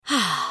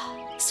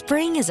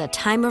Spring is a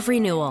time of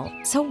renewal,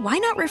 so why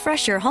not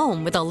refresh your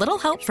home with a little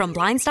help from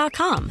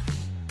Blinds.com?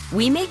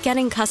 We make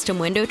getting custom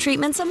window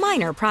treatments a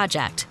minor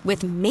project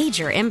with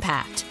major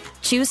impact.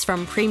 Choose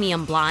from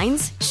premium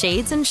blinds,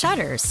 shades, and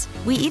shutters.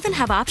 We even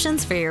have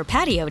options for your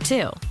patio,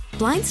 too.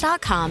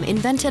 Blinds.com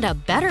invented a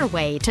better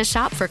way to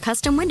shop for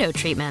custom window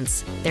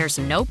treatments. There's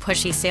no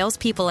pushy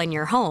salespeople in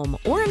your home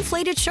or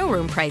inflated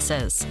showroom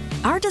prices.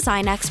 Our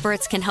design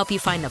experts can help you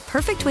find the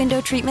perfect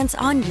window treatments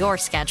on your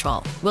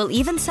schedule. We'll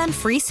even send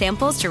free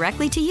samples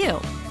directly to you.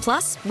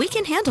 Plus, we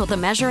can handle the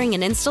measuring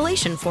and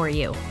installation for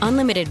you.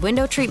 Unlimited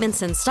window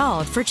treatments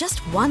installed for just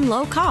one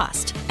low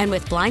cost. And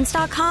with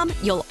Blinds.com,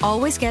 you'll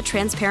always get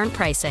transparent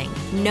pricing.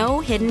 No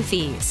hidden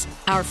fees.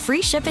 Our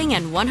free shipping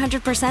and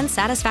 100%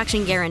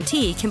 satisfaction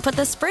guarantee can put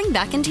the spring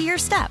back into your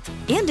step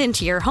and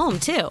into your home,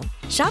 too.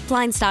 Shop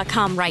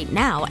Blinds.com right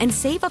now and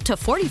save up to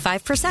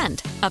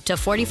 45%. Up to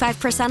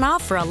 45%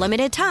 off for a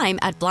limited time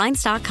at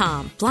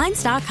Blinds.com.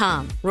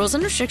 Blinds.com. Rules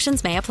and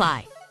restrictions may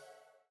apply.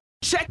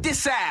 Check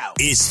this out.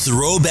 It's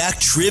Throwback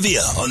Trivia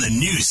on the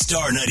new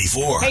Star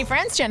 94. Hey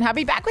friends, Jen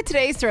Hubby back with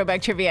today's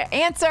Throwback Trivia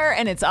answer,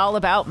 and it's all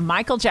about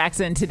Michael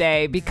Jackson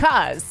today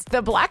because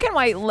the black and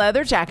white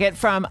leather jacket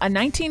from a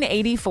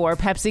 1984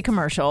 Pepsi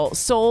commercial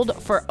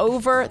sold for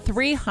over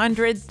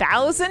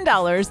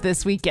 $300,000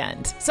 this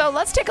weekend. So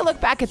let's take a look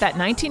back at that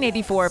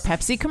 1984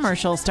 Pepsi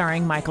commercial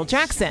starring Michael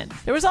Jackson.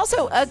 There was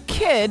also a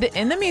kid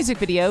in the music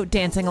video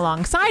dancing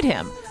alongside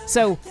him.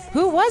 So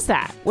who was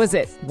that? Was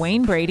it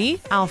Wayne Brady,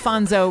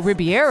 Alfonso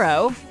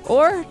Ribeiro,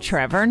 or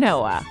Trevor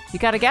Noah? You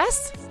got a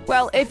guess?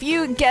 Well, if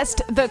you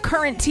guessed the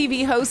current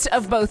TV host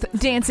of both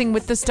Dancing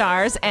with the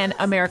Stars and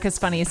America's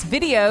Funniest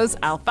Videos,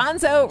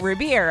 Alfonso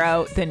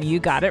Ribeiro, then you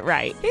got it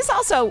right. He's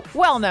also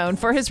well known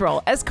for his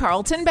role as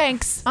Carlton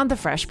Banks on The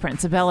Fresh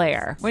Prince of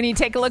Bel-Air. When you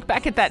take a look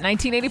back at that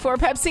 1984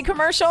 Pepsi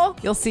commercial,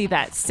 you'll see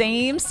that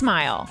same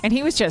smile. And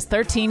he was just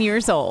 13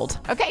 years old.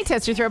 Okay,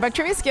 test your throwback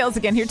trivia skills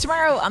again here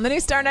tomorrow on the new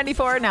Star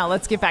 94. Now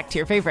let's get back to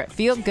your favorite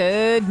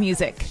feel-good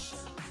music.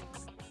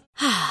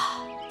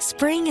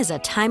 Spring is a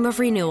time of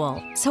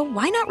renewal, so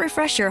why not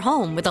refresh your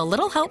home with a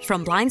little help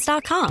from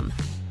Blinds.com?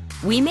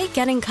 We make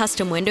getting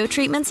custom window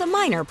treatments a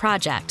minor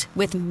project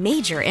with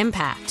major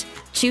impact.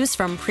 Choose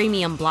from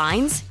premium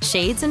blinds,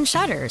 shades, and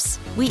shutters.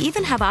 We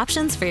even have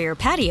options for your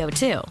patio,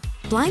 too.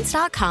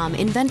 Blinds.com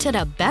invented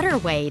a better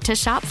way to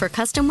shop for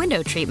custom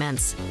window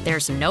treatments.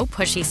 There's no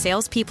pushy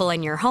salespeople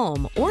in your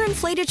home or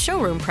inflated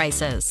showroom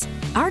prices.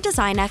 Our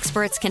design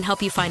experts can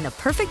help you find the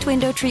perfect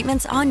window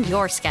treatments on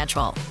your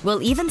schedule.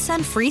 We'll even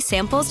send free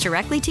samples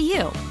directly to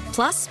you.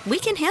 Plus, we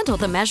can handle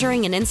the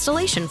measuring and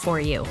installation for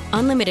you.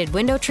 Unlimited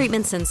window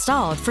treatments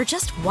installed for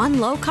just one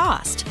low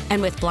cost. And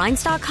with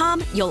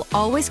Blinds.com, you'll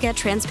always get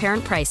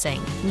transparent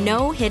pricing.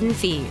 No hidden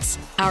fees.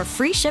 Our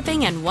free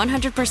shipping and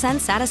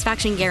 100%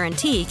 satisfaction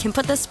guarantee can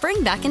put the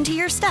spring back into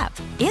your step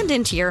and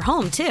into your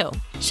home, too.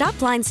 Shop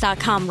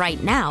Blinds.com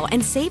right now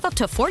and save up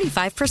to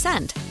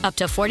 45%. Up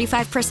to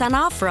 45%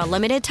 off for a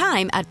limited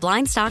time at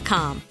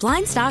Blinds.com.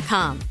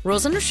 Blinds.com.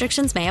 Rules and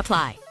restrictions may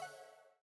apply.